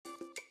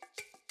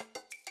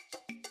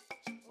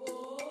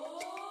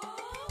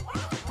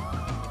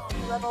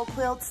love old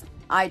quilts?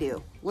 I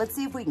do. Let's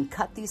see if we can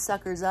cut these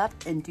suckers up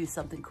and do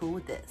something cool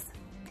with this.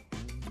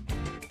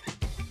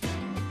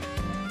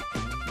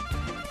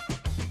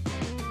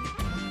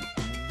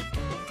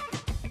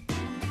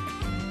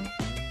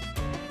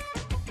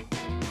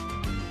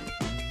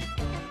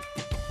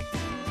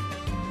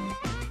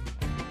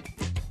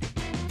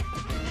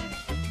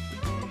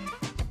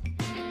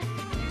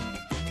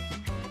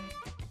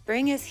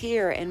 Spring is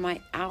here and my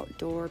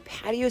outdoor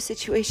patio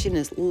situation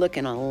is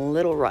looking a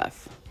little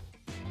rough.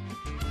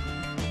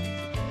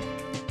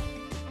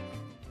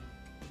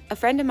 A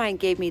friend of mine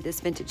gave me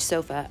this vintage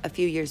sofa a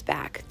few years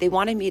back. They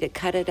wanted me to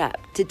cut it up,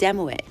 to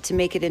demo it, to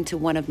make it into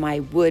one of my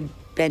wood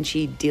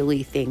benchy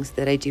dealy things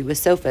that I do with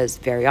sofas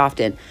very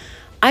often.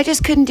 I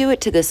just couldn't do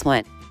it to this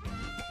one.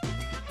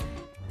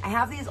 I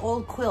have these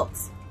old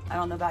quilts. I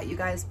don't know about you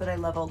guys, but I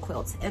love old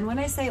quilts. And when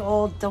I say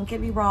old, don't get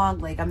me wrong,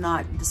 like I'm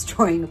not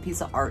destroying a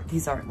piece of art.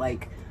 These aren't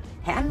like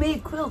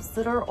handmade quilts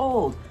that are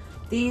old.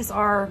 These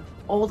are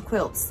old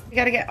quilts. We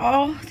gotta get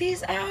all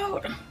these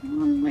out. Oh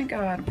my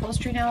God,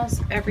 upholstery nails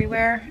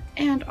everywhere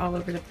and all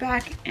over the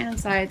back and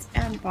sides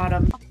and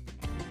bottom.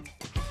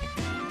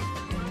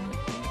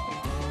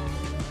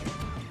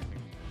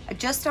 I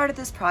just started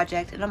this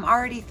project and I'm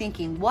already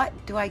thinking, what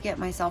do I get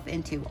myself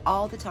into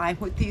all the time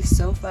with these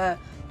sofa,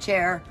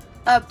 chair,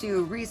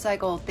 updo,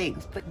 recycle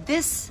things? But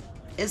this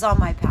is on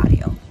my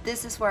patio.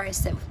 This is where I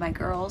sit with my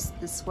girls.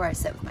 This is where I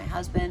sit with my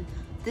husband.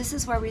 This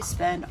is where we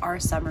spend our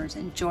summers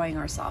enjoying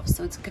ourselves.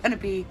 So it's gonna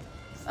be,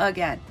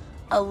 again,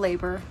 a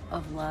labor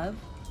of love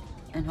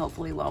and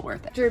hopefully well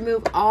worth it. To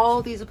remove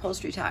all these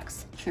upholstery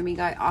tacks, trimming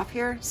guy off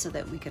here so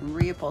that we can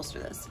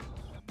reupholster this.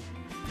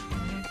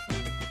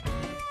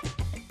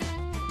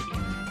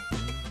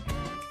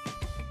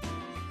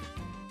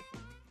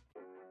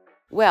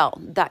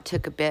 Well, that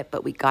took a bit,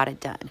 but we got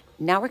it done.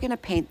 Now we're gonna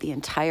paint the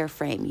entire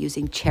frame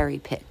using Cherry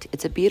Picked.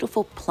 It's a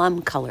beautiful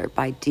plum color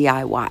by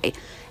DIY.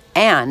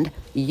 And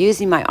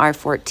using my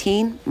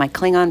R14, my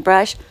Klingon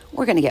brush,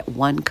 we're gonna get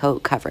one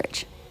coat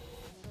coverage.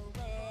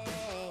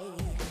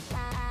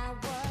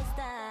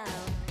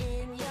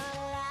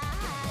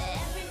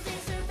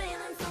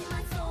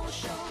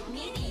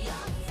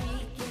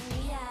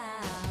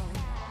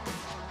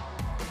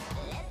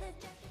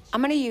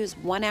 I'm gonna use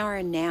 1 hour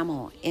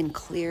enamel in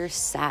clear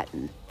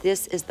satin.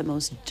 This is the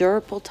most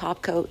durable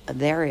top coat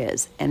there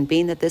is. And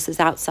being that this is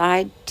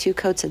outside, 2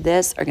 coats of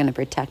this are gonna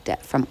protect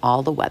it from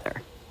all the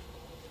weather.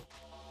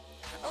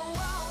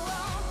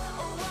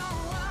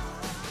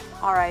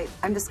 All right,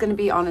 I'm just gonna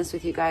be honest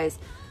with you guys.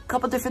 A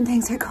couple different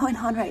things are going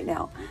on right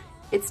now.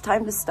 It's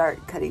time to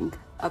start cutting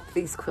up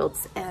these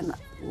quilts and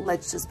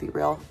let's just be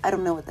real. I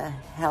don't know what the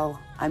hell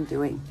I'm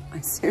doing.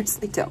 I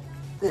seriously don't.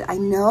 But I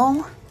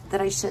know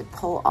that I should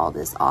pull all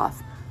this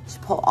off. I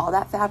should pull all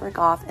that fabric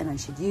off and I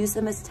should use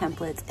them as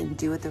templates and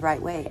do it the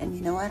right way. And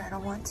you know what? I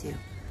don't want to.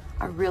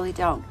 I really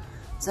don't.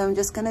 So I'm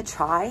just gonna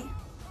try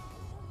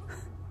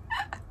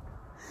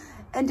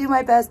and do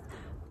my best.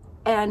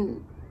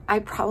 And I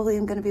probably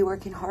am gonna be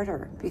working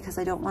harder because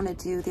I don't wanna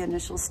do the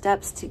initial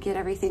steps to get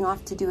everything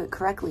off to do it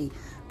correctly.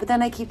 But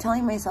then I keep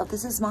telling myself,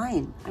 this is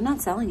mine. I'm not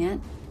selling it.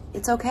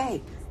 It's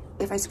okay.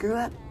 If I screw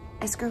up,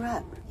 I screw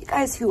up. You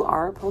guys who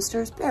are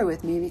upholsters, bear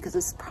with me because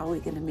it's probably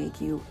gonna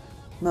make you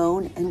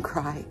moan and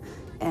cry.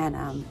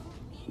 And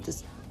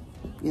just,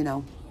 you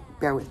know,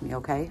 bear with me,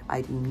 okay?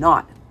 I'm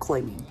not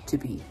claiming to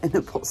be an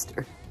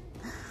upholsterer.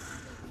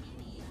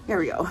 Here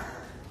we go.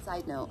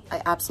 Side note,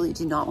 I absolutely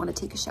do not wanna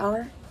take a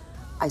shower.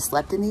 I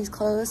slept in these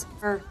clothes.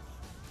 Her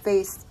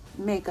face,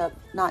 makeup,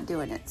 not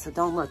doing it. So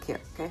don't look here,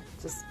 okay?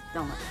 Just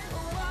don't look.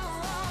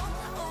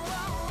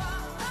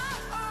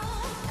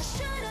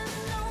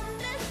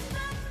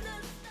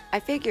 I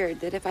figured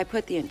that if I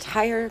put the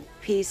entire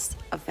piece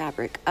of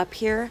fabric up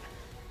here,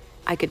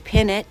 I could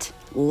pin it,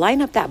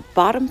 line up that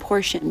bottom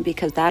portion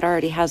because that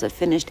already has a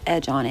finished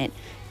edge on it,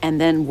 and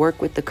then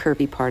work with the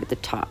curvy part at the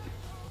top.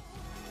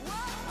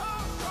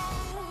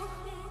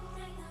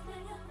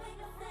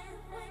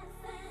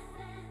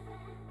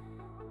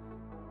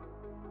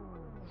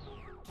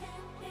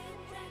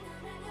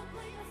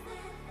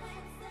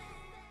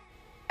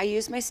 I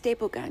used my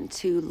staple gun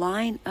to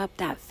line up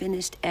that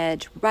finished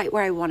edge right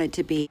where I want it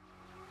to be.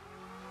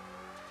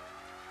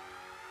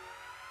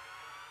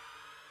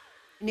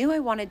 I knew I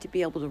wanted to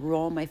be able to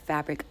roll my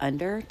fabric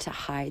under to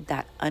hide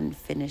that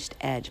unfinished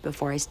edge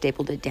before I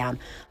stapled it down.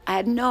 I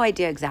had no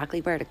idea exactly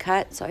where to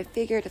cut, so I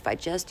figured if I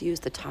just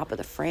used the top of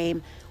the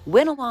frame,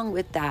 went along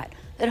with that,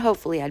 then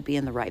hopefully I'd be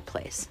in the right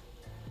place.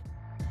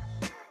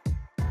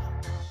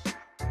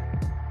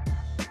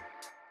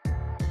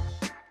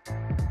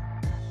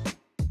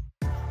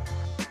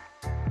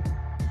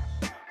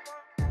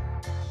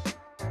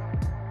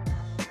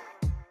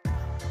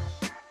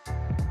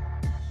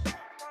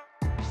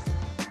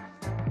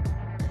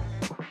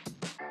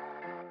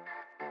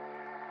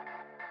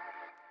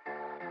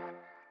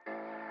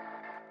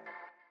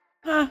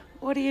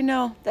 What do you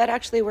know? That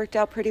actually worked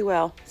out pretty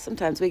well.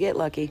 Sometimes we get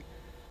lucky.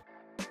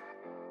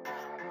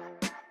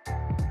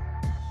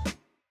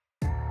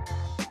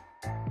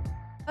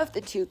 Of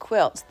the two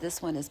quilts,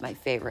 this one is my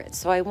favorite.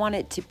 So I want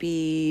it to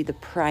be the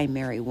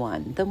primary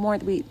one. The more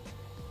that we,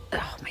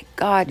 oh my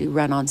God, you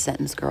run on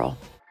sentence, girl.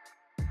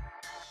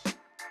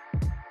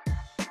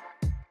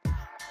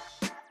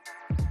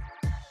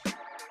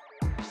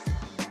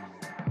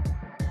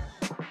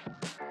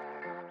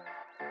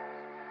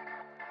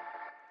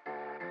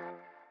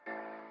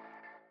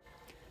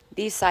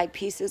 These side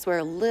pieces were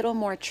a little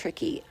more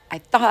tricky. I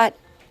thought,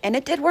 and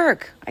it did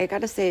work. I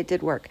gotta say it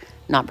did work.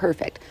 Not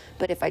perfect,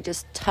 but if I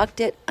just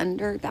tucked it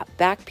under that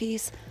back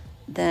piece,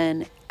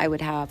 then I would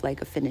have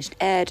like a finished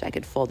edge. I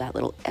could fold that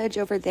little edge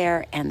over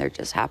there, and there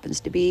just happens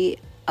to be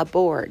a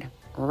board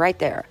right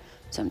there.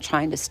 So I'm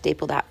trying to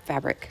staple that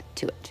fabric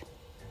to it.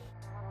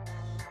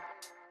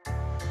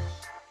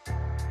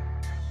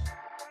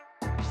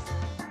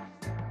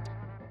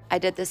 I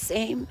did the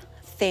same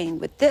thing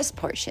with this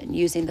portion,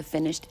 using the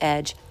finished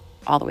edge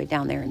all the way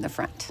down there in the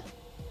front.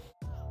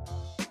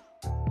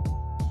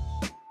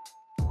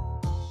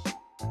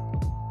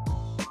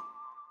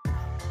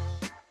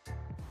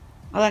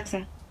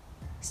 Alexa,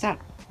 stop.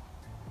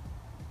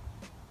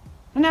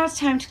 And now it's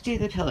time to do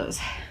the pillows.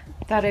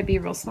 Thought I'd be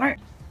real smart.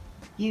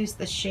 Use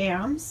the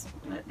shams,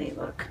 but they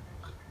look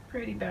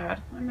pretty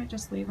bad. I might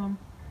just leave them.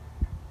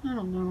 I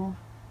don't know.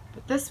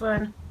 But this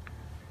one,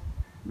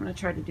 I'm gonna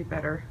try to do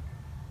better.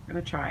 I'm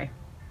gonna try.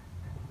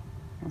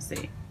 We'll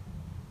see.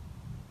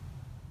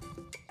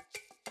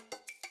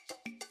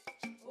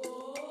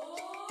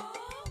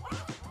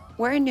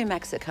 We're in New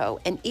Mexico,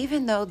 and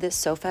even though this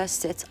sofa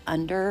sits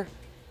under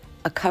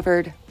a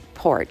covered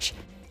porch,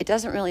 it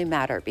doesn't really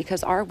matter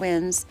because our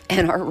winds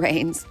and our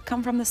rains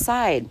come from the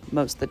side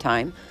most of the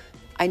time.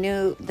 I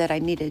knew that I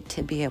needed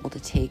to be able to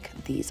take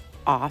these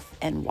off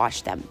and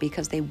wash them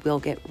because they will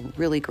get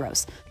really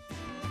gross.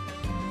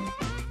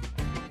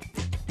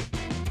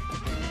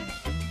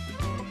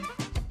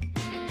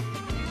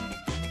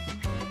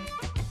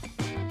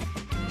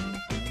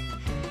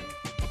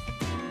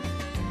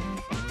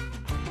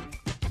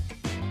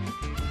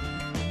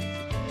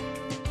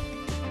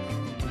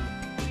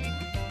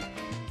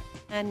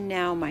 And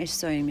now my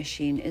sewing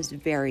machine is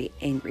very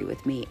angry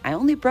with me. I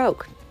only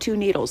broke 2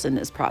 needles in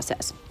this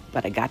process,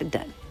 but I got it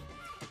done.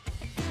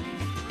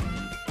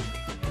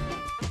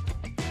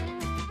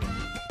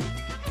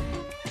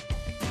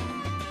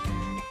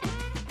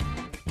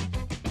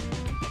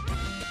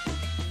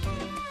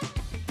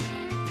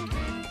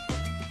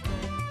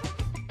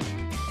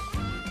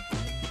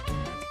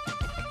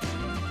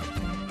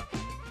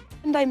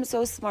 And I'm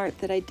so smart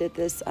that I did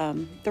this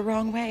the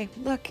wrong way.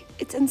 Look,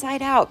 it's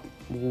inside out.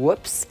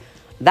 Whoops.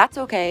 That's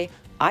okay.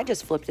 I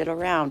just flipped it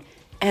around.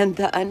 And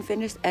the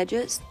unfinished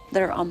edges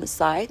that are on the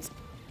sides,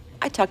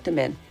 I tucked them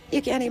in.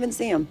 You can't even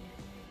see them.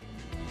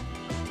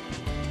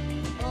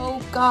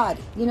 Oh God.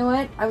 You know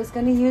what? I was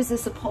going to use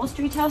this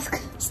upholstery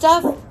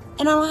stuff,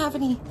 and I don't have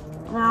any.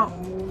 No,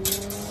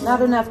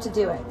 not enough to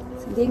do it.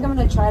 So I think I'm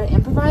going to try to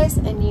improvise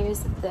and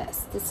use this.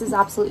 This is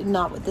absolutely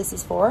not what this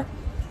is for,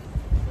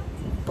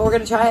 but we're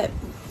going to try it.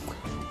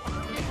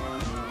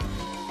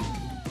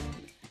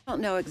 I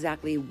don't know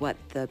exactly what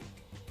the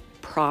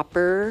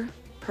proper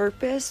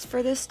purpose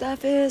for this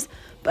stuff is,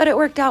 but it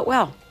worked out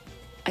well,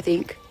 I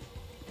think.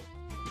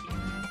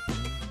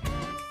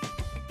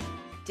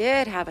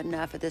 Did have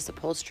enough of this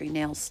upholstery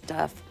nail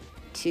stuff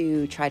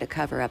to try to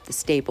cover up the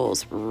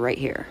staples right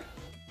here.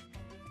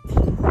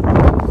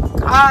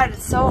 God,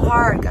 it's so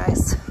hard,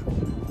 guys.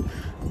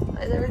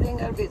 Why is everything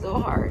gotta be so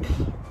hard?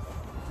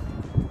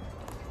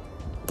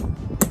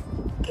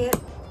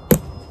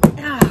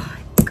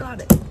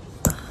 Got it.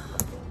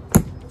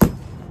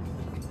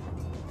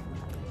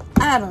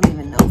 I don't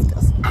even know if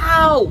this,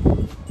 ow!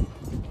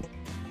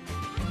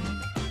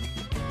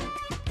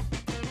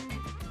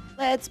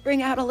 Let's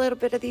bring out a little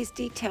bit of these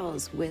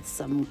details with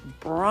some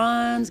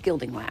bronze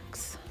gilding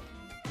wax.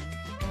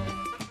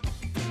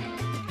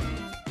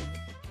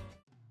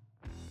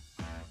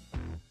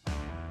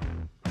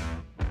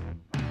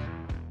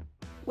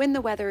 When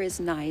the weather is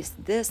nice,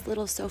 this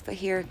little sofa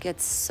here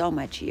gets so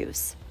much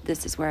use.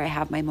 This is where I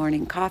have my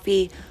morning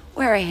coffee,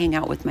 where I hang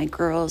out with my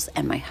girls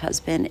and my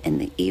husband in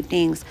the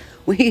evenings.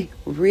 We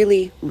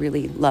really,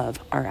 really love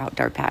our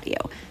outdoor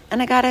patio.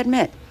 And I gotta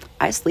admit,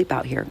 I sleep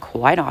out here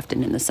quite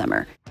often in the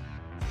summer.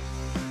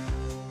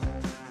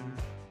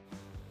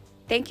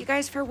 Thank you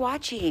guys for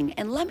watching,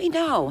 and let me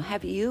know,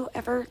 have you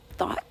ever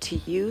thought to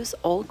use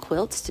old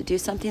quilts to do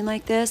something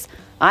like this?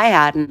 I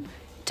hadn't.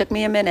 It took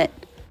me a minute.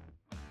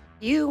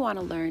 You want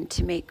to learn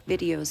to make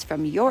videos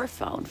from your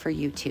phone for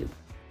YouTube?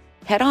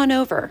 Head on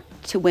over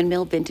to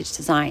Windmill Vintage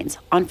Designs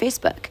on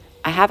Facebook.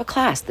 I have a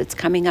class that's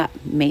coming up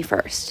May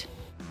 1st.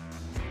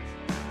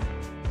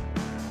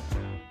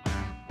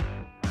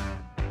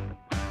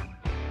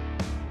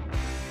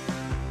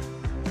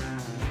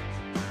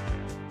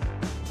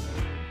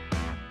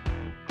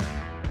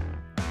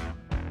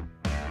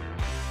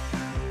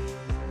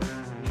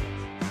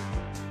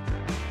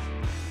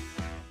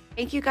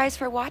 Thank you guys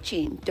for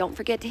watching. Don't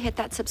forget to hit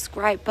that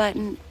subscribe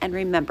button. And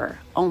remember,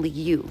 only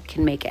you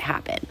can make it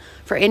happen.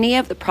 For any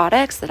of the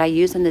products that I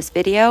use in this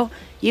video,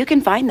 you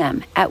can find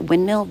them at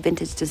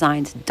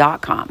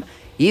windmillvintagedesigns.com.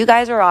 You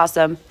guys are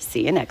awesome.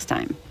 See you next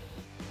time.